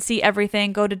 Athens, see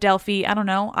everything. Go to Delphi. I don't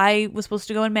know. I was supposed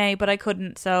to go in May, but I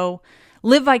couldn't. So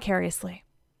live vicariously.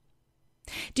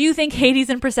 Do you think Hades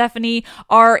and Persephone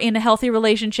are in a healthy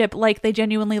relationship, like they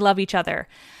genuinely love each other?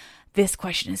 This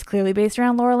question is clearly based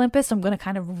around Lore Olympus, so I'm going to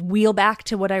kind of wheel back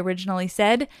to what I originally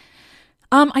said.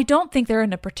 I don't think they're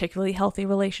in a particularly healthy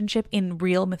relationship in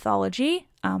real mythology.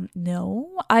 No.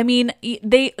 I mean,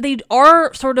 they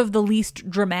are sort of the least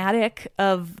dramatic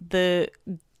of the,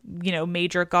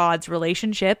 major gods'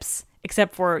 relationships,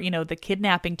 except for, the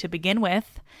kidnapping to begin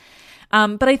with.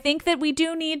 But I think that we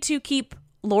do need to keep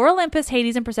Lore Olympus,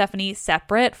 Hades, and Persephone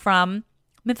separate from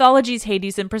mythology's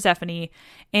Hades and Persephone,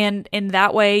 and in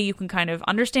that way you can kind of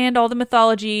understand all the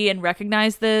mythology and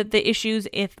recognize the issues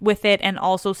with it, and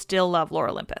also still love Lore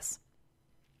Olympus.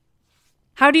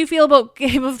 How do you feel about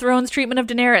Game of Thrones' treatment of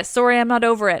Daenerys? Sorry, I'm not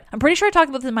over it. I'm pretty sure I talked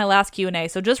about this in my last Q&A,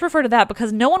 so just refer to that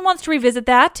because no one wants to revisit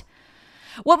that.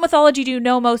 What mythology do you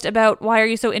know most about? Why are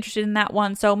you so interested in that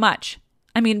one so much?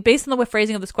 I mean, based on the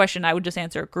phrasing of this question, I would just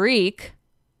answer Greek.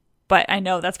 But I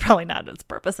know that's probably not its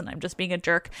purpose, and I'm just being a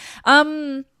jerk. I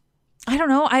don't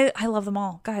know. I love them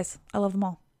all. Guys, I love them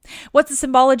all. What's the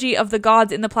symbology of the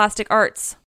gods in the plastic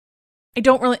arts? I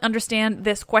don't really understand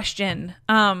this question.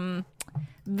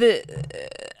 They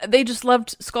just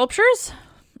loved sculptures?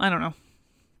 I don't know.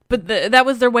 But that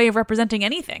was their way of representing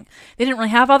anything. They didn't really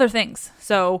have other things.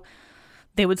 So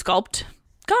they would sculpt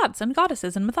gods and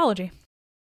goddesses in mythology.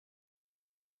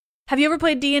 Have you ever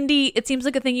played D&D? It seems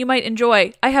like a thing you might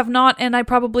enjoy. I have not, and I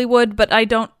probably would, but I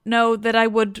don't know that I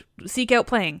would seek out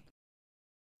playing.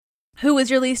 Who is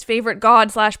your least favorite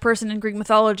god/person in Greek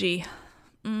mythology?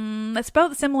 It's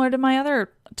about similar to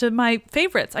my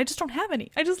favorites. I just don't have any.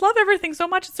 I just love everything so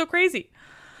much. It's so crazy.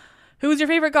 Who is your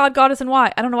favorite god, goddess, and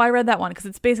why? I don't know why I read that one, because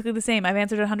it's basically the same. I've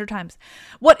answered it 100 times.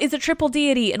 What is a triple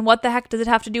deity, and what the heck does it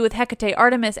have to do with Hecate,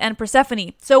 Artemis, and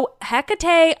Persephone? So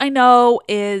Hecate, I know,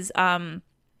 is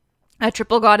a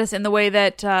triple goddess in the way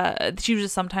that she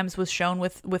just sometimes was shown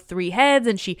with 3 heads,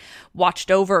 and she watched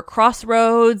over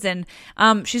crossroads, and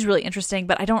she's really interesting.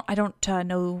 But I don't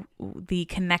know the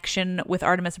connection with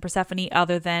Artemis and Persephone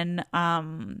other than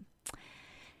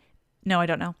no, I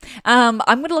don't know. I'm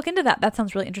going to look into that. That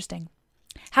sounds really interesting.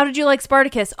 How did you like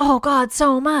Spartacus? Oh God,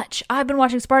 so much. I've been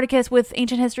watching Spartacus with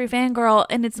Ancient History Fangirl,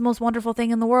 and it's the most wonderful thing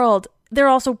in the world. They're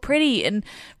all so pretty and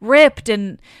ripped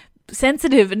and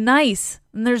sensitive and nice,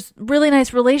 and there's really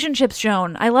nice relationships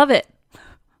shown. I love it.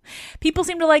 People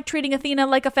seem to like treating Athena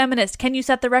like a feminist. Can you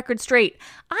set the record straight?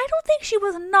 I don't think she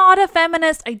was not a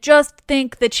feminist. I just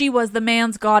think that she was the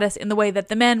man's goddess in the way that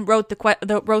the men wrote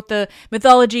the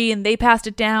mythology, and they passed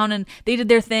it down, and they did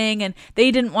their thing, and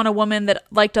they didn't want a woman that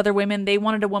liked other women. They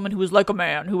wanted a woman who was like a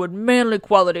man, who had manly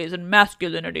qualities and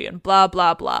masculinity and blah,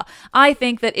 blah, blah. I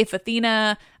think that if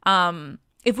Athena,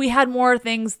 if we had more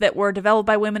things that were developed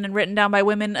by women and written down by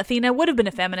women, Athena would have been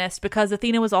a feminist, because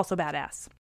Athena was also badass.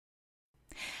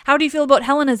 How do you feel about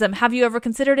Hellenism? Have you ever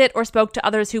considered it or spoke to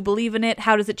others who believe in it?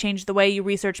 How does it change the way you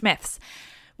research myths?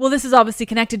 Well, this is obviously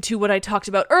connected to what I talked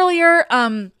about earlier.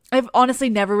 I've honestly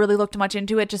never really looked much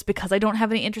into it just because I don't have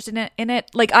any interest in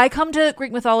it. Like, I come to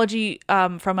Greek mythology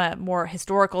from a more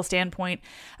historical standpoint,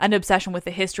 an obsession with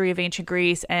the history of ancient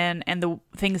Greece and the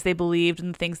things they believed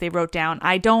and the things they wrote down.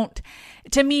 I don't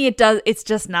have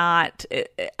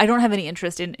any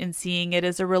interest in seeing it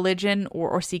as a religion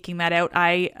or seeking that out.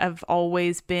 I have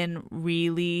always been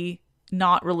really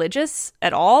not religious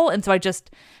at all. And so I just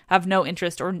have no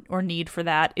interest or need for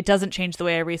that. It doesn't change the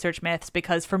way I research myths,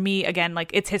 because for me, again,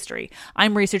 like, it's history.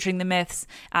 I'm researching the myths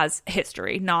as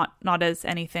history, not as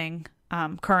anything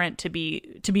current to be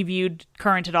viewed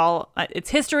current at all. It's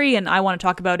history, and I want to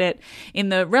talk about it in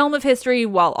the realm of history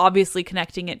while obviously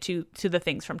connecting it to the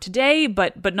things from today,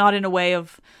 but not in a way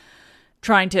of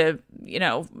trying to,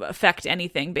 affect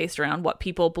anything based around what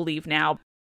people believe now.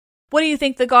 What do you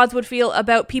think the gods would feel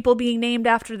about people being named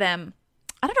after them?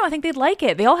 I don't know. I think they'd like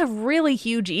it. They all have really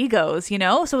huge egos,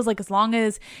 So it's like, as long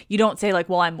as you don't say like,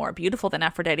 well, I'm more beautiful than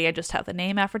Aphrodite, I just have the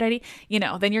name Aphrodite,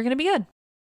 then you're going to be good.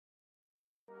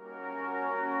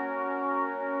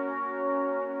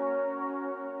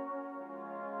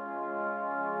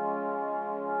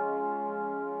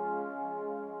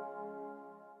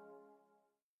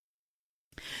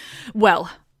 Well,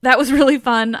 that was really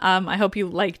fun. I hope you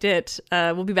liked it.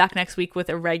 We'll be back next week with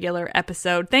a regular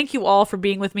episode. Thank you all for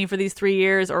being with me for these 3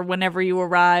 years, or whenever you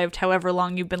arrived, however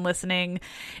long you've been listening.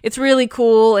 It's really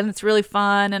cool and it's really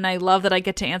fun, and I love that I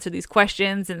get to answer these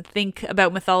questions and think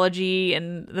about mythology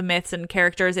and the myths and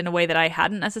characters in a way that I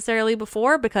hadn't necessarily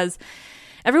before, because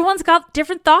everyone's got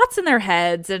different thoughts in their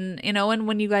heads, and and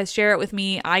when you guys share it with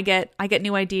me, I get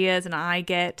new ideas, and I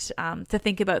get to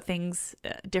think about things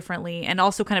differently, and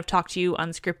also kind of talk to you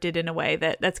unscripted in a way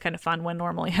that's kind of fun when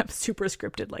normally I'm super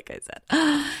scripted, like I said.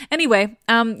 Anyway,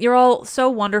 you're all so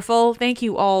wonderful. Thank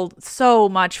you all so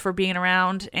much for being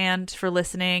around and for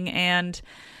listening and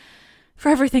for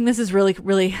everything. This is really,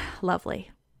 really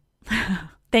lovely.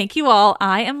 Thank you all.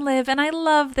 I am Liv, and I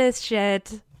love this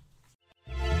shit.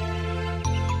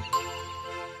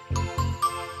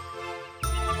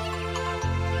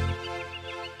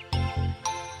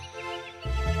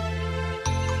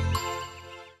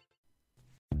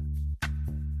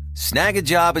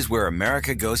 Snagajob is where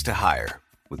America goes to hire,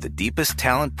 with the deepest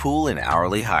talent pool in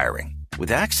hourly hiring.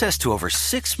 With access to over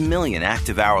 6 million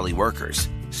active hourly workers,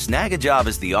 Snagajob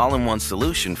is the all-in-one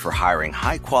solution for hiring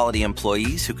high-quality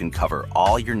employees who can cover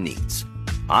all your needs.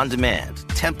 On demand,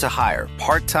 temp to hire,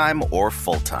 part-time or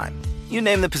full-time. You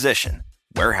name the position.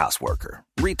 Warehouse worker,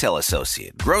 retail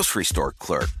associate, grocery store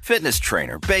clerk, fitness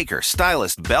trainer, baker,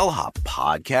 stylist, bellhop,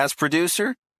 podcast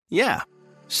producer. Yeah,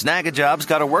 Snagajob's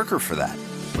got a worker for that.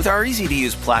 With our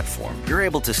easy-to-use platform, you're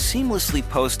able to seamlessly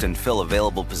post and fill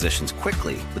available positions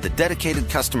quickly with a dedicated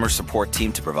customer support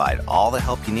team to provide all the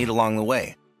help you need along the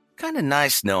way. Kind of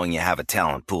nice knowing you have a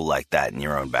talent pool like that in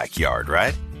your own backyard,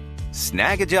 right?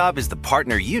 Snagajob is the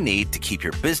partner you need to keep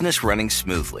your business running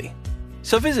smoothly.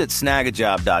 So visit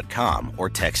snagajob.com or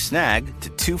text snag to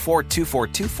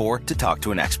 242424 to talk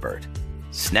to an expert.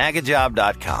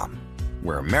 Snagajob.com,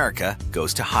 where America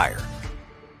goes to hire.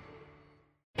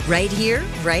 Right here,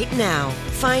 right now.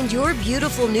 Find your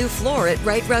beautiful new floor at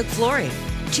Right Rug Flooring.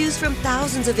 Choose from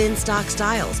thousands of in-stock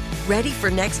styles, ready for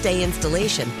next day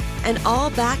installation, and all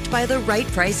backed by the right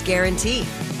price guarantee.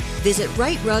 Visit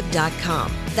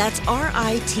rightrug.com. That's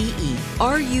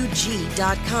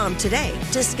RITERUG.com today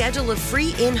to schedule a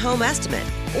free in-home estimate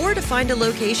or to find a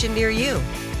location near you.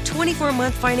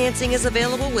 24-month financing is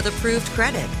available with approved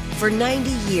credit. For 90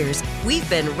 years, we've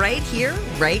been right here,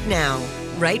 right now.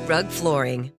 Right Rug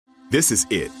Flooring. This is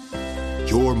it.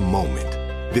 Your moment.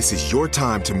 This is your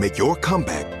time to make your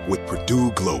comeback with Purdue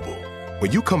Global.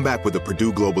 When you come back with a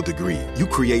Purdue Global degree, you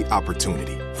create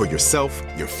opportunity for yourself,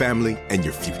 your family, and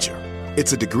your future.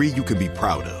 It's a degree you can be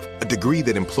proud of, a degree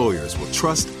that employers will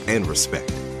trust and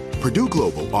respect. Purdue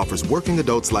Global offers working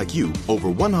adults like you over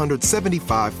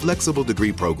 175 flexible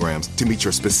degree programs to meet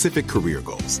your specific career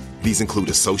goals. These include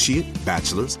associate,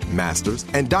 bachelor's, master's,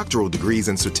 and doctoral degrees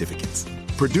and certificates.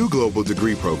 Purdue Global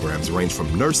degree programs range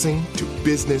from nursing to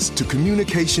business to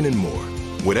communication and more.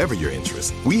 Whatever your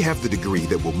interest, we have the degree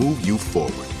that will move you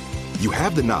forward. You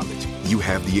have the knowledge, you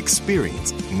have the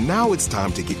experience. Now it's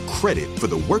time to get credit for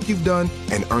the work you've done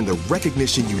and earn the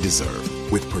recognition you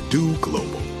deserve with Purdue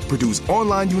Global, Purdue's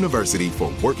online university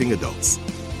for working adults.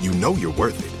 You know you're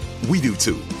worth it. We do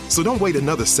too. So don't wait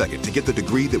another second to get the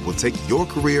degree that will take your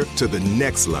career to the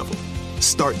next level.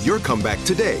 Start your comeback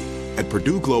today at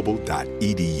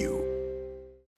purdueglobal.edu.